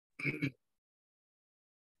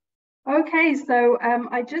Okay, so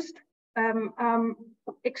I just am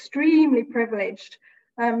extremely privileged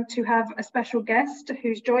to have a special guest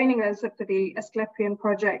who's joining us for the Asklepian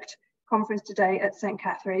Project conference today at St.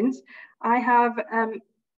 Catherine's. I have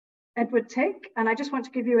Edward Tick, and I just want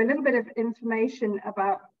to give you a little bit of information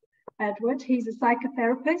about Edward. He's a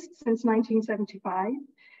psychotherapist since 1975.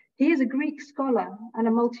 He is a Greek scholar and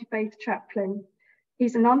a multi-faith chaplain.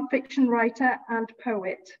 He's a non-fiction writer and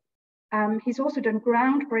poet. He's also done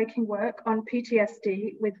groundbreaking work on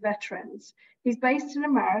PTSD with veterans. He's based in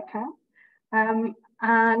America,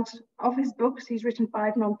 and of his books, he's written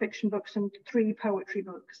 5 non-fiction books and 3 poetry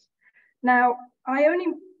books. Now, I only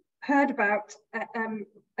heard about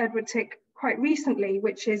Edward Tick quite recently,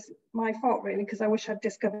 which is my fault really, because I wish I'd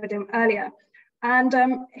discovered him earlier. And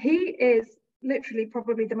he is literally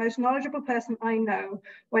probably the most knowledgeable person I know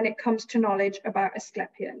when it comes to knowledge about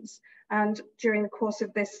Asklepians. And during the course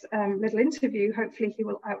of this little interview, hopefully he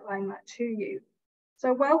will outline that to you.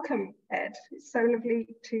 So welcome, Ed. It's so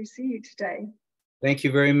lovely to see you today. Thank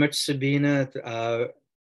you very much, Sabena.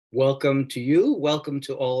 Welcome to you. Welcome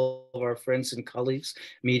to all of our friends and colleagues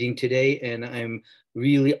meeting today. And I'm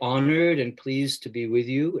really honored and pleased to be with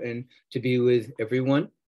you and to be with everyone.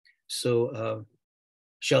 So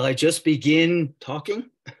shall I just begin talking?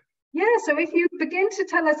 Yeah, so if you begin to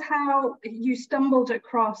tell us how you stumbled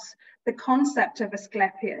across the concept of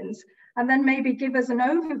Asklepians, and then maybe give us an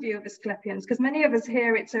overview of Asklepians, because many of us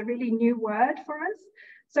here, it's a really new word for us.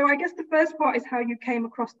 So I guess the first part is how you came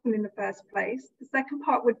across them in the first place. The second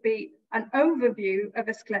part would be an overview of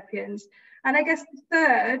Asklepians. And I guess the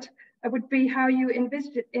third would be how you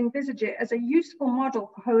envisage it as a useful model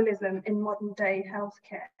for holism in modern day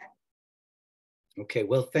healthcare. Okay,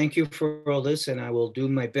 well, thank you for all this, and I will do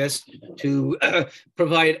my best to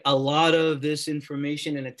provide a lot of this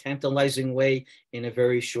information in a tantalizing way in a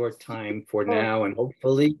very short time for now, and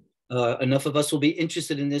hopefully enough of us will be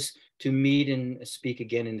interested in this to meet and speak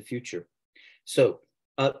again in the future. So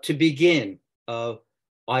to begin,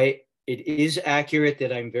 it is accurate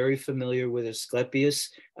that I'm very familiar with Asklepios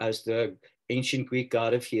as the ancient Greek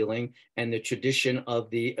god of healing and the tradition of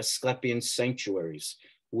the Asklepian sanctuaries,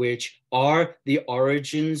 which are the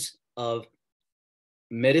origins of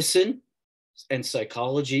medicine and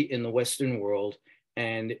psychology in the Western world.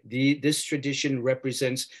 And this tradition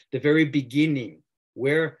represents the very beginning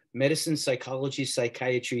where medicine, psychology,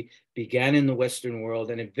 psychiatry began in the Western world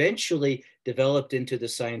and eventually developed into the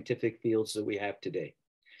scientific fields that we have today.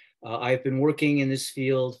 I've been working in this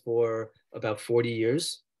field for about 40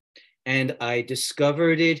 years, and I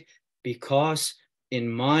discovered it because in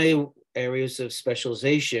my areas of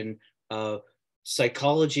specialization,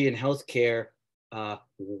 psychology and healthcare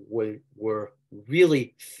were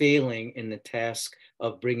really failing in the task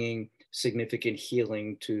of bringing significant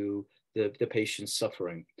healing to the patient's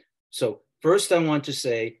suffering. So first I want to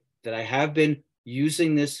say that I have been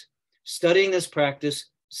studying this practice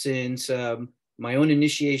since my own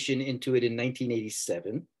initiation into it in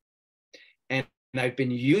 1987. And I've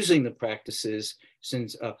been using the practices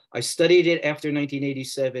since I studied it after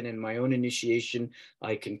 1987 and my own initiation.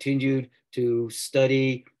 I continued to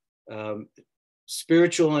study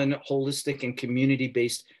spiritual and holistic and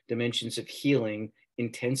community-based dimensions of healing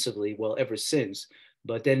intensively, well, ever since.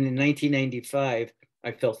 But then in 1995,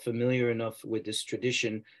 I felt familiar enough with this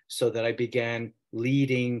tradition so that I began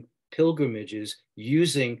leading pilgrimages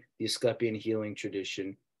using the Asklepian healing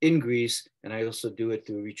tradition in Greece, and I also do it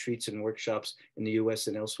through retreats and workshops in the US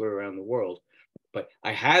and elsewhere around the world. But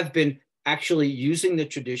I have been actually using the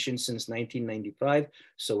tradition since 1995,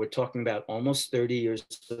 so we're talking about almost 30 years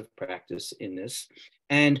of practice in this.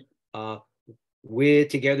 And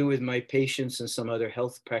together with my patients and some other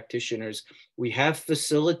health practitioners, we have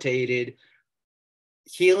facilitated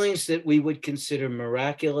healings that we would consider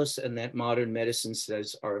miraculous and that modern medicine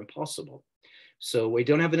says are impossible. So we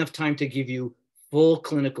don't have enough time to give you full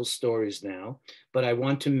clinical stories now, but I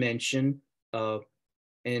want to mention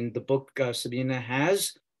in the book Sabena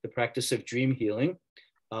has, The Practice of Dream Healing.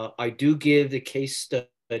 I do give the case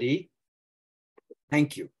study.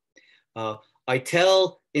 Thank you. I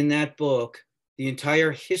tell in that book the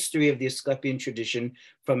entire history of the Asklepian tradition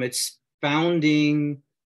from its founding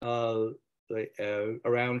around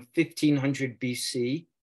 1500 BC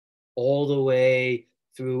all the way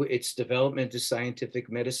through its development to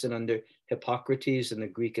scientific medicine under Hippocrates and the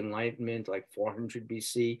Greek Enlightenment, like 400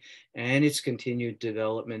 BC, and its continued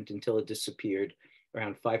development until it disappeared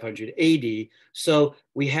around 500 AD. So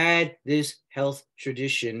we had this health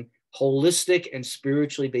tradition, holistic and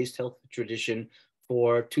spiritually based health tradition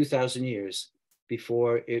for 2,000 years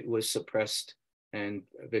before it was suppressed and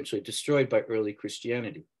eventually destroyed by early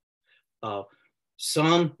Christianity.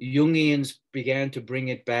 Some Jungians began to bring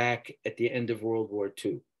it back at the end of World War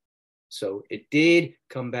II. So it did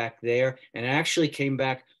come back there, and actually came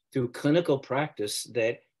back through clinical practice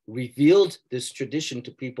that revealed this tradition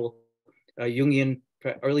to people, early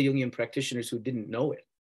Jungian practitioners who didn't know it.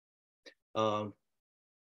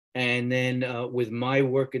 And then with my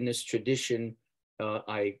work in this tradition,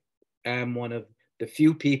 I am one of the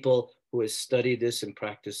few people who has studied this and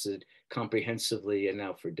practiced it comprehensively, and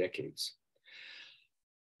now for decades.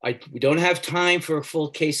 We don't have time for full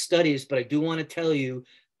case studies, but I do want to tell you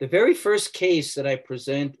the very first case that I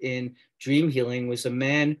present in dream healing was a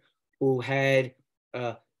man who had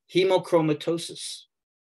hemochromatosis,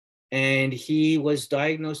 and he was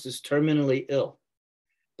diagnosed as terminally ill.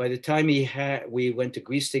 By the time we went to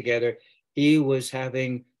Greece together, he was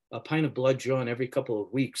having a pint of blood drawn every couple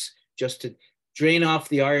of weeks just to drain off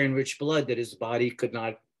the iron-rich blood that his body could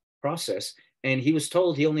not process. And he was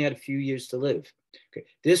told he only had a few years to live. Okay.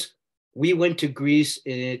 We went to Greece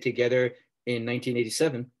together in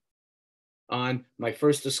 1987 on my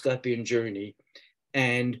first Asklepian journey.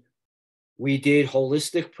 And we did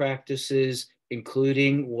holistic practices,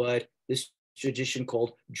 including what this tradition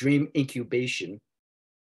called dream incubation,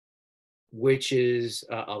 which is,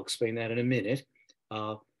 I'll explain that in a minute.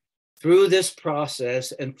 Through this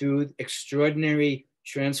process and through extraordinary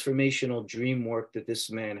transformational dream work that this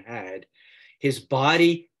man had, his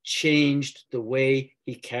body changed the way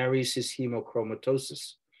he carries his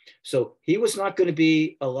hemochromatosis. So he was not going to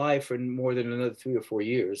be alive for more than another 3 or 4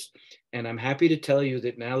 years. And I'm happy to tell you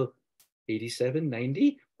that now, 87,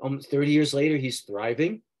 90, almost 30 years later, he's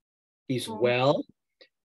thriving. He's well.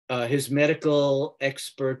 His medical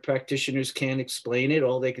expert practitioners can't explain it.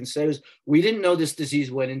 All they can say is, we didn't know this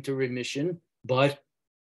disease went into remission, but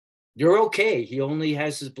you're okay. He only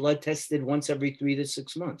has his blood tested once every 3 to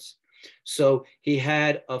 6 months. So he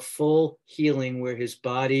had a full healing where his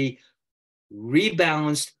body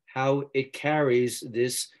rebalanced how it carries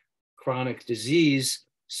this chronic disease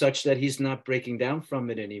such that he's not breaking down from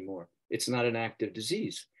it anymore. It's not an active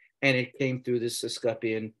disease. And it came through this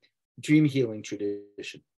Asklepian dream healing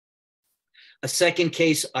tradition. A second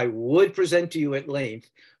case I would present to you at length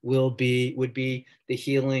would be the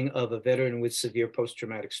healing of a veteran with severe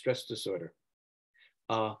post-traumatic stress disorder.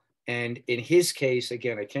 And in his case,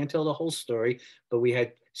 again, I can't tell the whole story, but we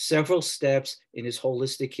had several steps in his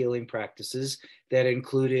holistic healing practices that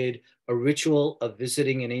included a ritual of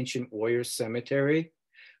visiting an ancient warrior cemetery,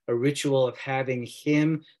 a ritual of having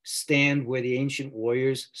him stand where the ancient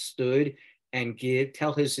warriors stood and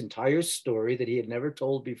tell his entire story that he had never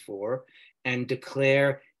told before, and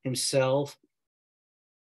declare himself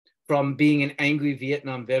from being an angry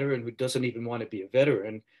Vietnam veteran who doesn't even want to be a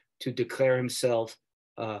veteran to declare himself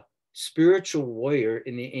a spiritual warrior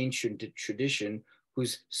in the ancient tradition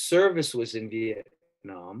whose service was in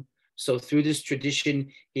Vietnam. So through this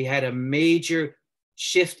tradition, he had a major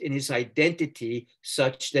shift in his identity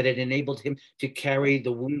such that it enabled him to carry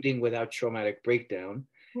the wounding without traumatic breakdown.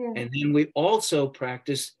 Yeah. And then we also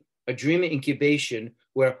practiced a dream incubation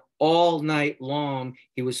where all night long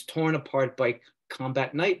he was torn apart by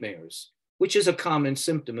combat nightmares, which is a common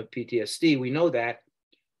symptom of PTSD. We know that.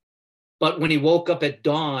 But when he woke up at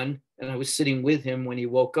dawn, and I was sitting with him when he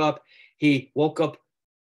woke up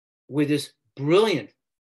with this brilliant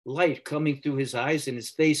light coming through his eyes and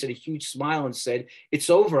his face and a huge smile and said,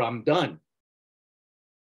 "It's over, I'm done."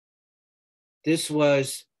 This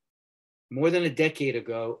was more than a decade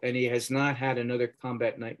ago, and he has not had another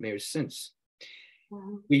combat nightmare since.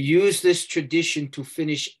 Wow. We use this tradition to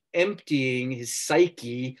finish emptying his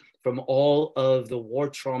psyche from all of the war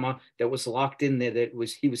trauma that was locked in there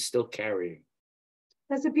he was still carrying.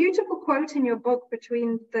 There's a beautiful quote in your book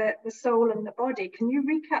between the soul and the body. Can you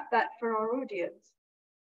recap that for our audience?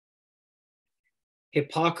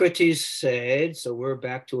 Hippocrates said, so we're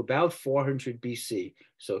back to about 400 BC.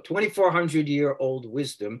 So 2,400-year-old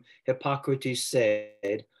wisdom, Hippocrates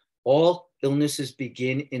said, all illnesses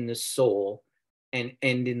begin in the soul and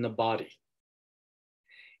end in the body.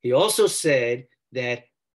 He also said that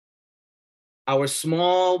our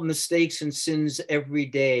small mistakes and sins every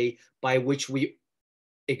day by which we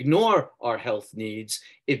ignore our health needs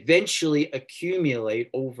eventually accumulate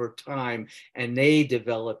over time, and they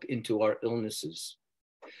develop into our illnesses.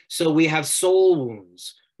 So we have soul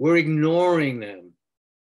wounds. We're ignoring them.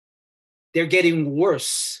 They're getting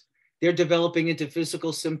worse. They're developing into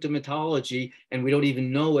physical symptomatology, and we don't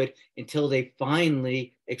even know it until they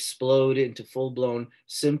finally explode into full-blown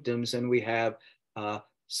symptoms, and we have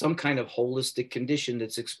some kind of holistic condition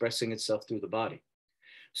that's expressing itself through the body.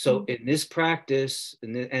 So in this practice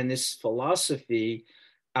and this philosophy,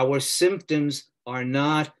 our symptoms are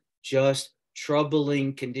not just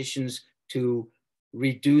troubling conditions to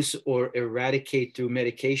reduce or eradicate through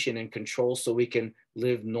medication and control so we can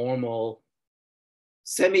live normal,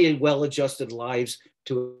 semi-well-adjusted lives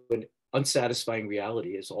to an unsatisfying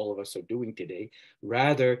reality, as all of us are doing today.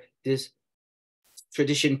 Rather, this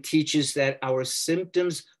tradition teaches that our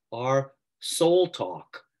symptoms are soul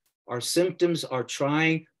talk. Our symptoms are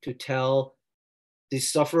trying to tell the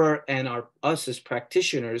sufferer and us as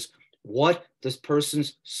practitioners what this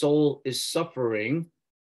person's soul is suffering,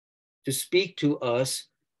 to speak to us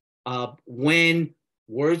when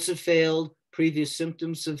words have failed, previous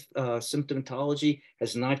symptoms of symptomatology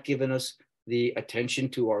has not given us the attention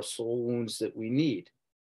to our soul wounds that we need.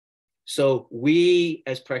 So we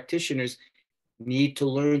as practitioners need to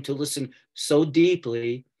learn to listen so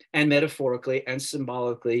deeply and metaphorically and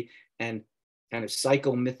symbolically and kind of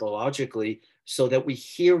psychomythologically so that we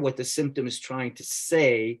hear what the symptom is trying to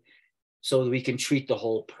say so that we can treat the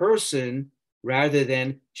whole person rather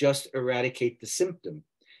than just eradicate the symptom.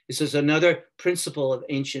 This is another principle of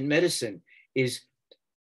ancient medicine, is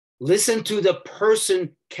listen to the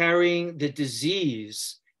person carrying the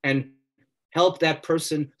disease and help that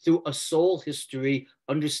person through a soul history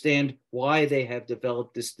understand why they have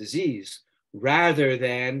developed this disease, rather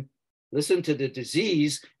than listen to the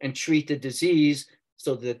disease and treat the disease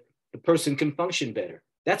so that the person can function better.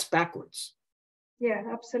 That's backwards. Yeah,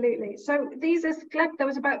 absolutely. So there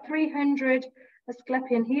was about 300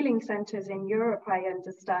 Asklepian healing centers in Europe, I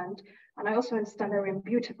understand. And I also understand they're in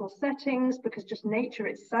beautiful settings because just nature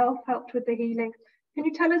itself helped with the healing. Can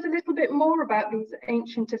you tell us a little bit more about these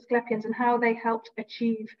ancient Asklepians and how they helped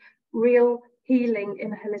achieve real healing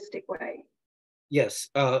in a holistic way? Yes.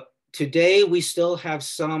 Today, we still have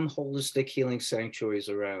some holistic healing sanctuaries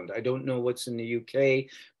around. I don't know what's in the UK,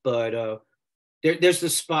 but there's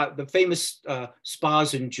the famous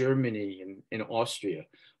spas in Germany and in Austria,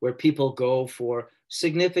 where people go for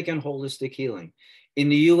significant holistic healing. In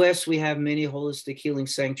the US, we have many holistic healing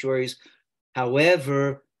sanctuaries.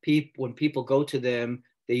 However, when people go to them,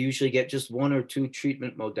 they usually get just one or two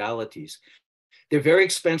treatment modalities. They're very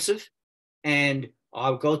expensive, and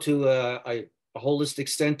I'll go to a holistic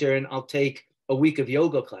center and I'll take a week of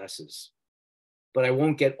yoga classes, but I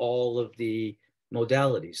won't get all of the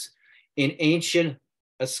modalities. In ancient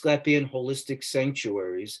Asklepian holistic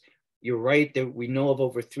sanctuaries, you're right that we know of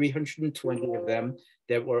over 320 of them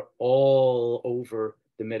that were all over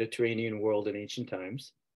the Mediterranean world in ancient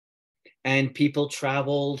times. And people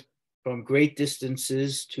traveled from great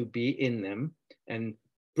distances to be in them. And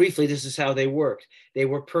briefly, this is how they worked. They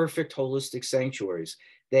were perfect holistic sanctuaries.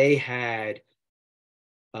 They had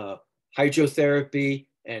hydrotherapy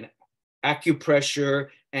and acupressure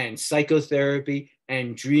and psychotherapy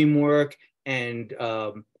and dream work and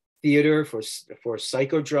theater for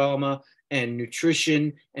psychodrama and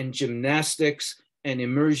nutrition and gymnastics and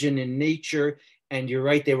immersion in nature. And you're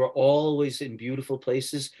right, they were always in beautiful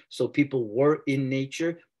places. So people were in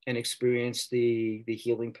nature and experienced the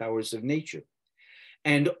healing powers of nature.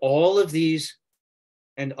 And all of these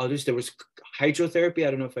and others, there was hydrotherapy.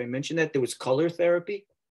 I don't know if I mentioned that. There was color therapy.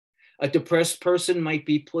 A depressed person might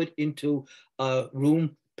be put into a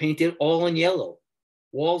room painted all in yellow,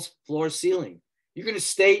 walls, floor, ceiling. You're going to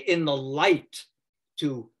stay in the light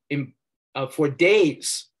for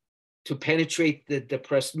days to penetrate the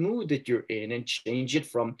depressed mood that you're in and change it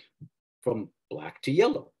from black to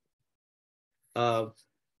yellow.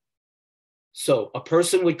 So a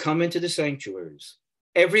person would come into the sanctuaries.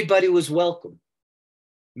 Everybody was welcome,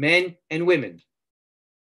 men and women,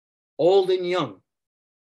 old and young,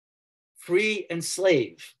 free and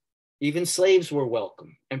slave. Even slaves were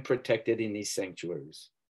welcome and protected in these sanctuaries.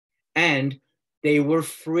 And they were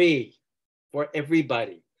free for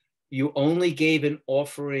everybody. You only gave an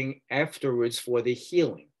offering afterwards for the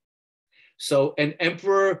healing. So an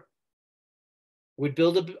emperor would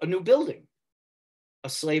build a new building. A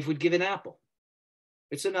slave would give an apple.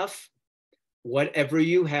 It's enough. Whatever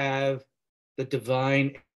you have, the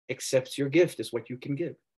divine accepts your gift is what you can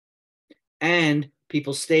give. And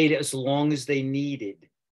people stayed as long as they needed.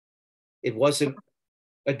 It wasn't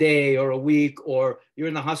a day or a week or you're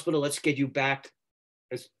in the hospital, let's get you back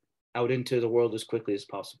out into the world as quickly as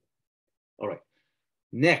possible. All right.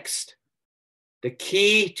 Next, the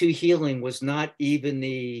key to healing was not even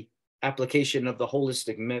the application of the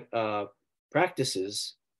holistic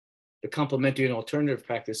practices, the complementary and alternative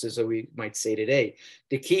practices that we might say today.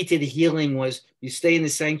 The key to the healing was you stay in the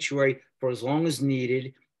sanctuary for as long as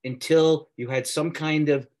needed until you had some kind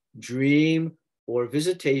of dream or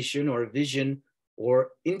visitation or vision or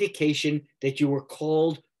indication that you were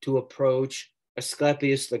called to approach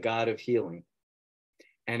Asklepios, the god of healing.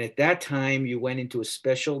 And at that time, you went into a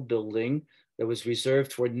special building that was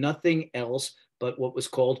reserved for nothing else but what was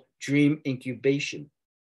called dream incubation.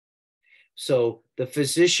 So the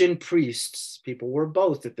physician priests, people were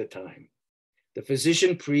both at the time, the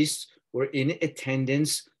physician priests were in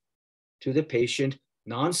attendance to the patient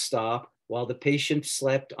nonstop while the patient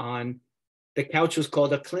slept on, the couch was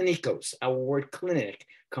called a klinikos. Our word clinic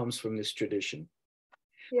comes from this tradition.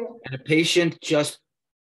 Yeah. And the patient just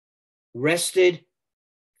rested,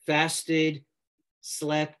 fasted,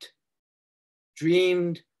 slept,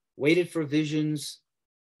 dreamed, waited for visions.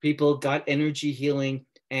 People got energy healing,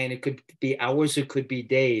 and it could be hours, it could be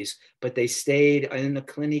days, but they stayed in the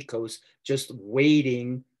klinikos just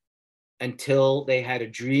waiting until they had a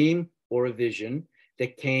dream or a vision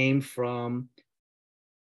that came from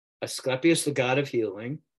Asklepios, the god of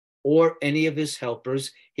healing, or any of his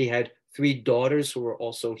helpers. He had 3 daughters who were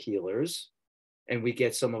also healers, and we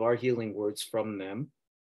get some of our healing words from them.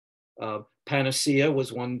 Panacea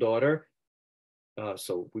was one daughter,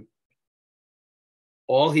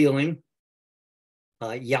 all healing.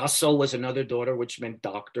 Yaso was another daughter, which meant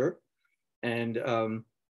doctor. And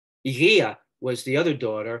Iria was the other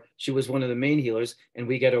daughter. She was one of the main healers, and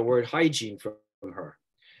we get our word hygiene from her.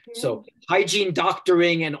 Yeah. So hygiene,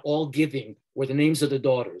 doctoring, and all giving were the names of the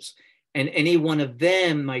daughters. And any one of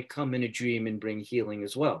them might come in a dream and bring healing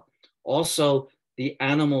as well. Also, the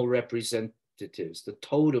animal representatives, the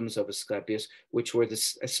totems of Asklepios, which were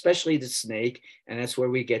especially the snake, and that's where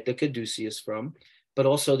we get the caduceus from, but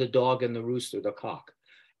also the dog and the rooster, the cock.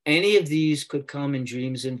 Any of these could come in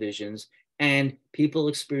dreams and visions, and people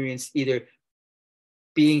experienced either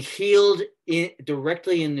being healed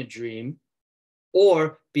directly in the dream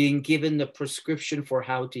or being given the prescription for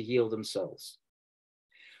how to heal themselves.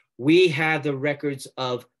 We have the records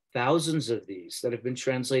of thousands of these that have been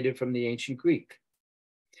translated from the ancient Greek.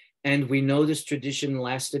 And we know this tradition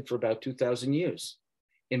lasted for about 2,000 years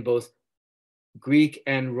in both Greek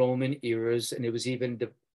and Roman eras, and it was even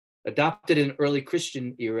adopted in early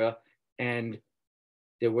Christian era, and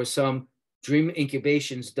there were some dream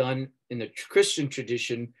incubations done in the Christian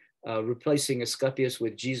tradition, replacing Asklepios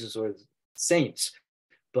with Jesus or saints,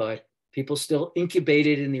 but people still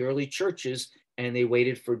incubated in the early churches, and they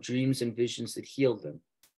waited for dreams and visions that healed them.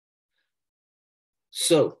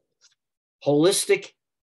 So, holistic,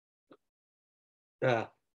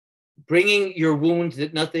 bringing your wound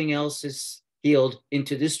that nothing else is healed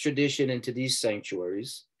into this tradition, into these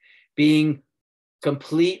sanctuaries, being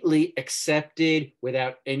completely accepted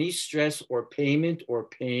without any stress or payment or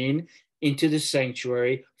pain into the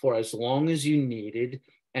sanctuary for as long as you needed,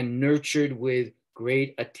 and nurtured with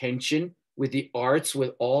great attention, with the arts,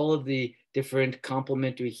 with all of the different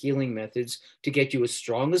complementary healing methods to get you as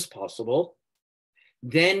strong as possible.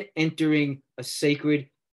 Then entering a sacred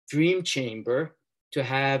dream chamber to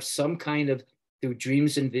have some kind of, through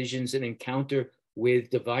dreams and visions, an encounter with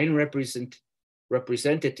divine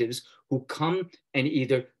representatives who come and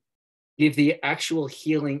either give the actual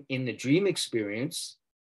healing in the dream experience,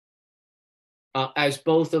 as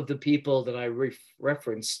both of the people that I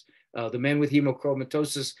referenced, the men with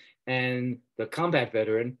hemochromatosis and the combat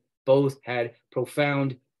veteran, both had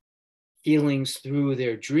profound healings through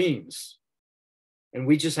their dreams. And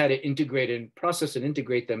we just had to integrate and process and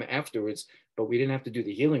integrate them afterwards, but we didn't have to do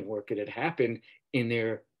the healing work. It had happened in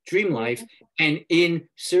their dream life, and in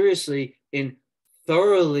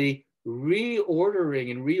thoroughly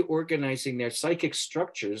reordering and reorganizing their psychic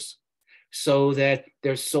structures so that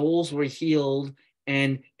their souls were healed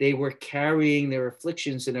and they were carrying their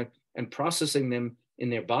afflictions and processing them in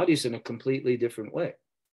their bodies in a completely different way.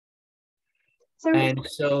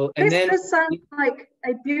 So this does sound like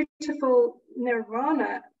a beautiful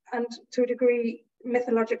nirvana, and to a degree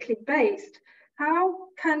mythologically based. How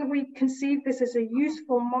can we conceive this as a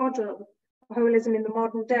useful model of holism in the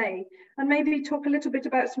modern day? And maybe talk a little bit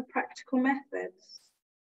about some practical methods.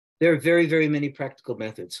 There are very, very many practical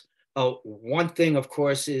methods. One thing, of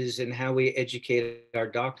course, is in how we educate our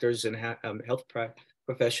doctors and health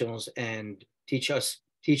professionals and teach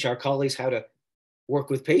our colleagues how to work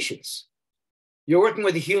with patients. You're working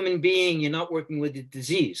with a human being, you're not working with a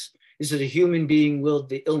disease. This is a human being with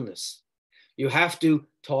the illness. You have to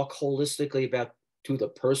talk holistically to the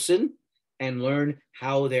person and learn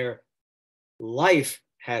how their life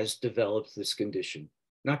has developed this condition,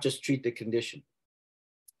 not just treat the condition.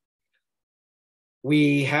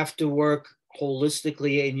 We have to work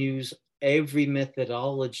holistically and use every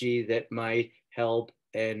methodology that might help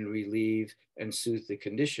and relieve and soothe the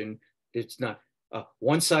condition. It's not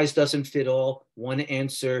one size doesn't fit all. One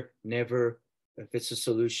answer never fits a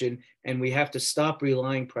solution. And we have to stop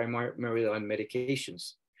relying primarily on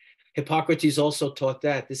medications. Hippocrates also taught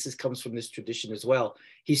that. Comes from this tradition as well.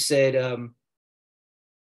 He said,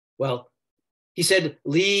 he said,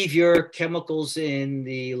 leave your chemicals in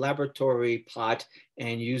the laboratory pot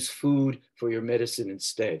and use food for your medicine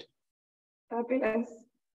instead. Fabulous.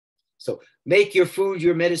 So make your food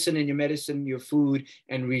your medicine, and your medicine your food,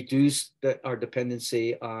 and reduce our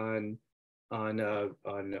dependency on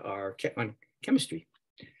chemistry.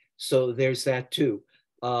 So there's that too.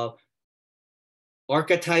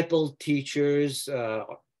 Archetypal teachers,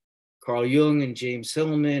 Carl Jung and James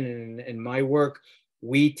Hillman, and in my work,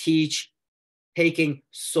 we teach taking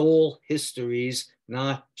soul histories,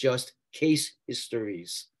 not just case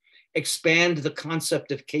histories. Expand the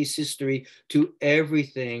concept of case history to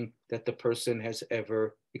everything that the person has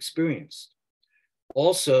ever experienced.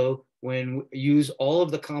 Also, when use all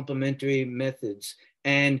of the complementary methods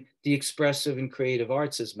and the expressive and creative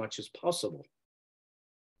arts as much as possible.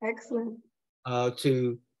 Excellent.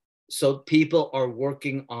 So people are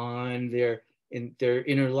working on their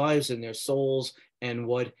inner lives and their souls and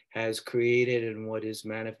what has created and what is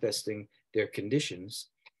manifesting their conditions,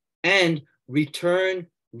 and return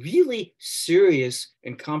really serious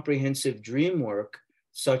and comprehensive dream work,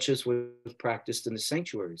 such as was practiced in the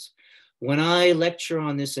sanctuaries. When I lecture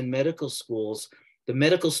on this in medical schools, the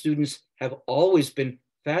medical students have always been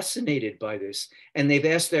fascinated by this, and they've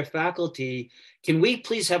asked their faculty, can we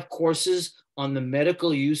please have courses on the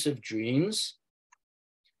medical use of dreams?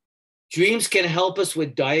 Dreams can help us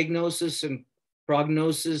with diagnosis and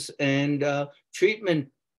prognosis and treatment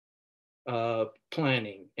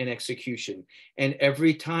planning and execution. And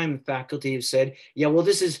every time faculty have said, yeah, well,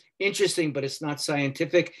 this is interesting, but it's not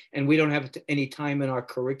scientific, and we don't have any time in our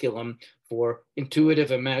curriculum for intuitive,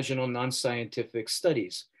 imaginal, non-scientific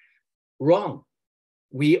studies. Wrong.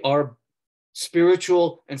 We are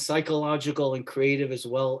spiritual and psychological and creative as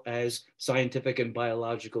well as scientific and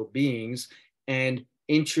biological beings, and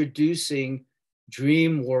introducing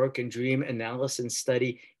dream work and dream analysis and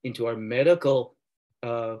study into our medical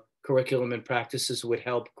curriculum and practices would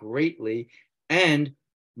help greatly. And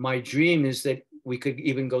my dream is that we could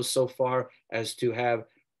even go so far as to have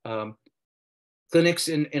clinics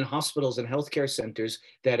in hospitals and healthcare centers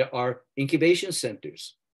that are incubation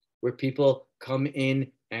centers, where people come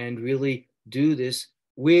in and really do this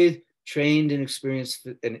with trained and experienced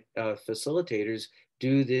facilitators,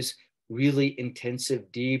 do this really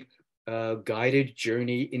intensive, deep, guided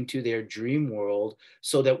journey into their dream world,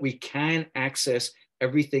 so that we can access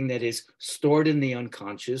everything that is stored in the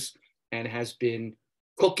unconscious and has been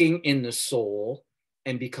cooking in the soul,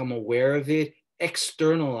 and become aware of it,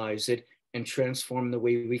 externalize it, and transform the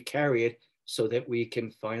way we carry it, so that we can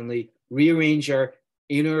finally rearrange our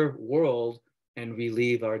inner world and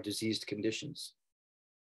relieve our diseased conditions.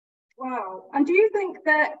 Wow. And do you think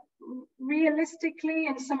that realistically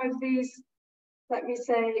in some of these, let me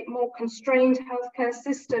say, more constrained healthcare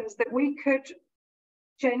systems, that we could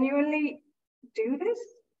genuinely do this?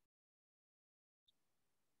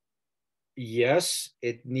 Yes,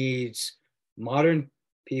 it needs modern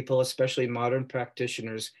people, especially modern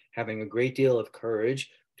practitioners, having a great deal of courage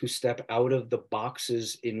to step out of the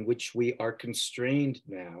boxes in which we are constrained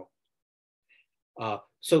now.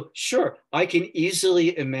 So sure, I can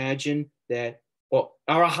easily imagine that, well,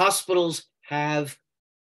 our hospitals have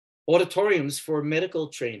auditoriums for medical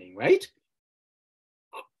training, right?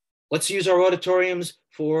 Let's use our auditoriums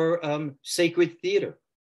for sacred theater,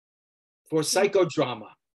 for psychodrama.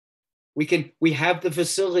 We have the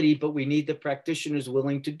facility, but we need the practitioners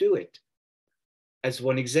willing to do it. As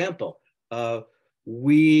one example,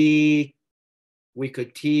 we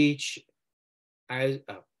could teach as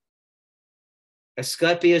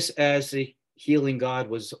Asklepios, as the healing god,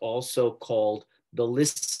 was also called the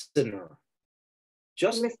listener.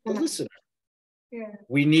 Just the listener. Yeah.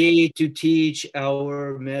 We need to teach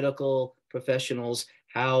our medical professionals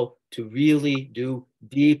how to really do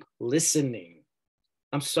deep listening.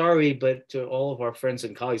 I'm sorry, but to all of our friends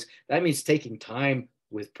and colleagues, that means taking time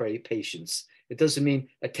with patients. It doesn't mean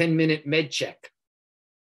a 10-minute med check.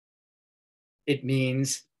 It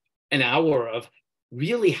means an hour of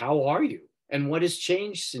really, how are you? And what has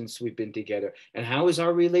changed since we've been together? And how is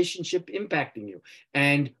our relationship impacting you?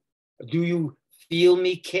 And do you feel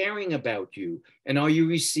me caring about you? And are you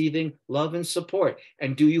receiving love and support?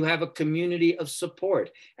 And do you have a community of support?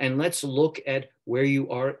 And let's look at where you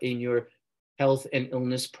are in your health and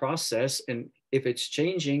illness process, and if it's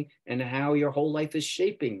changing, and how your whole life is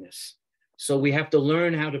shaping this. So we have to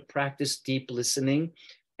learn how to practice deep listening,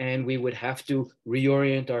 and we would have to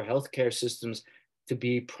reorient our healthcare systems to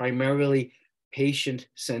be primarily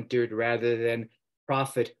patient-centered rather than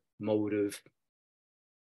profit motive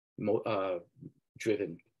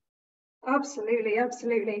driven. Absolutely,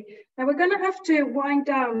 absolutely. Now we're going to have to wind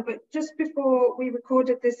down, but just before we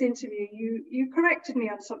recorded this interview, you corrected me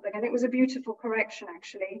on something, and it was a beautiful correction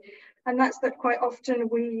actually, and that's that quite often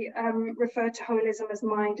we refer to holism as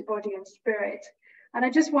mind, body, and spirit. And I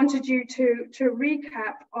just wanted you to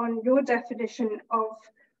recap on your definition of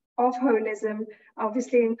holism,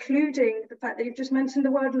 obviously including the fact that you've just mentioned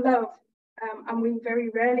the word love, and we very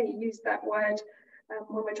rarely use that word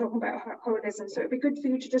when we're talking about holism. So it'd be good for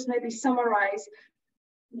you to just maybe summarize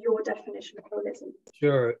your definition of holism.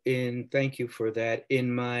 Sure, thank you for that.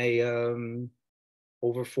 In my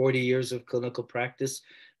over 40 years of clinical practice,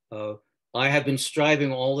 I have been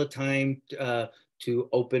striving all the time to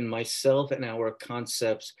open myself and our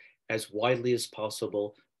concepts as widely as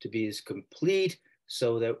possible, to be as complete,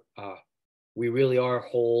 so that we really are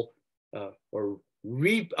whole, or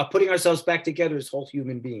putting ourselves back together as whole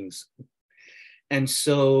human beings. And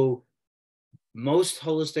so most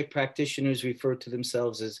holistic practitioners refer to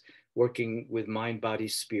themselves as working with mind, body,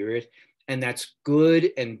 spirit, and that's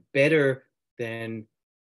good and better than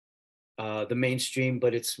the mainstream,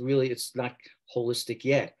 but it's not holistic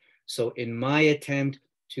yet. So in my attempt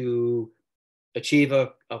to achieve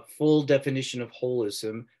a full definition of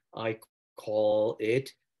holism, I call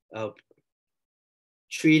it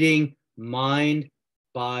treating mind,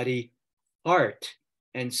 body, heart,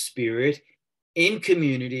 and spirit in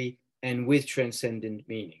community and with transcendent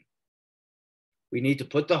meaning. We need to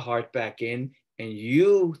put the heart back in, and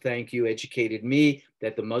thank you, educated me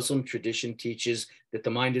that the Muslim tradition teaches that the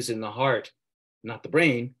mind is in the heart, not the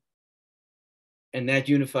brain. And that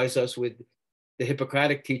unifies us with the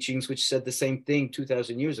Hippocratic teachings, which said the same thing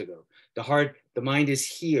 2,000 years ago. The mind is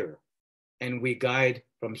here, and we guide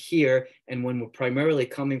from here. And when we're primarily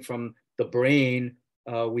coming from the brain,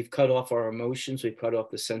 we've cut off our emotions, we've cut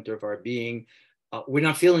off the center of our being. We're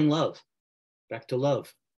not feeling love, back to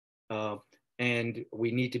love. And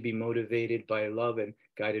we need to be motivated by love and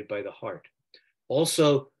guided by the heart.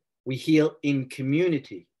 Also, we heal in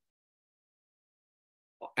community.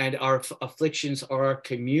 And our afflictions are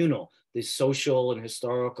communal. The social and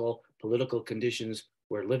historical, political conditions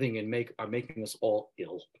we're living in are making us all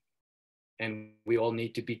ill. And we all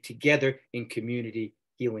need to be together in community,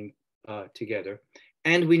 healing together.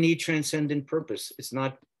 And we need transcendent purpose. It's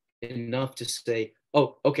not enough to say,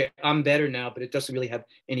 oh, okay, I'm better now, but it doesn't really have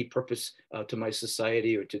any purpose to my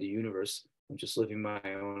society or to the universe. I'm just living my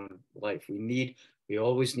own life. We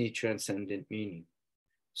always need transcendent meaning.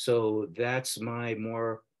 So that's my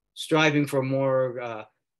striving for more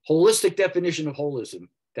holistic definition of holism.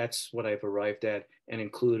 That's what I've arrived at, and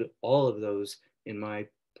include all of those in my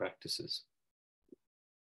practices.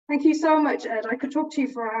 Thank you so much, Ed. I could talk to you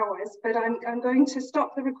for hours, but I'm going to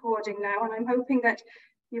stop the recording now, and I'm hoping that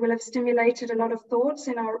you will have stimulated a lot of thoughts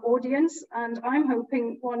in our audience, and I'm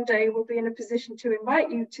hoping one day we'll be in a position to invite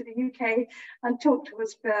you to the UK and talk to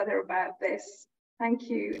us further about this. Thank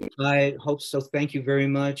you. I hope so. Thank you very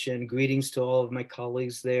much, and greetings to all of my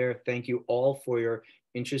colleagues there. Thank you all for your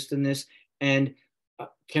interest in this. And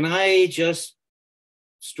can I just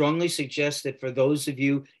strongly suggest that for those of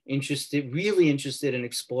you really interested in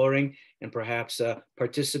exploring and perhaps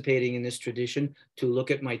participating in this tradition, to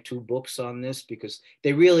look at my 2 books on this, because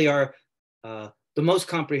they really are the most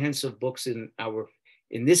comprehensive books in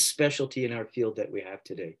this specialty in our field that we have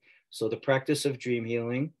today. So The Practice of Dream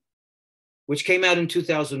Healing, which came out in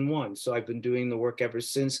 2001. So I've been doing the work ever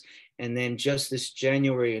since. And then just this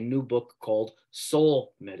January, a new book called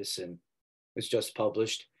Soul Medicine was just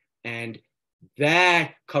published. And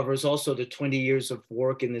that covers also the 20 years of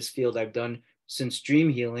work in this field I've done since dream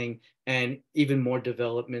healing, and even more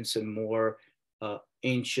developments and more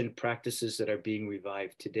ancient practices that are being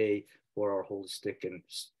revived today for our holistic and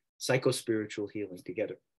psycho-spiritual healing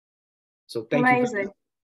together. So thank you. Amazing.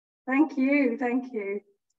 Thank you. Thank you.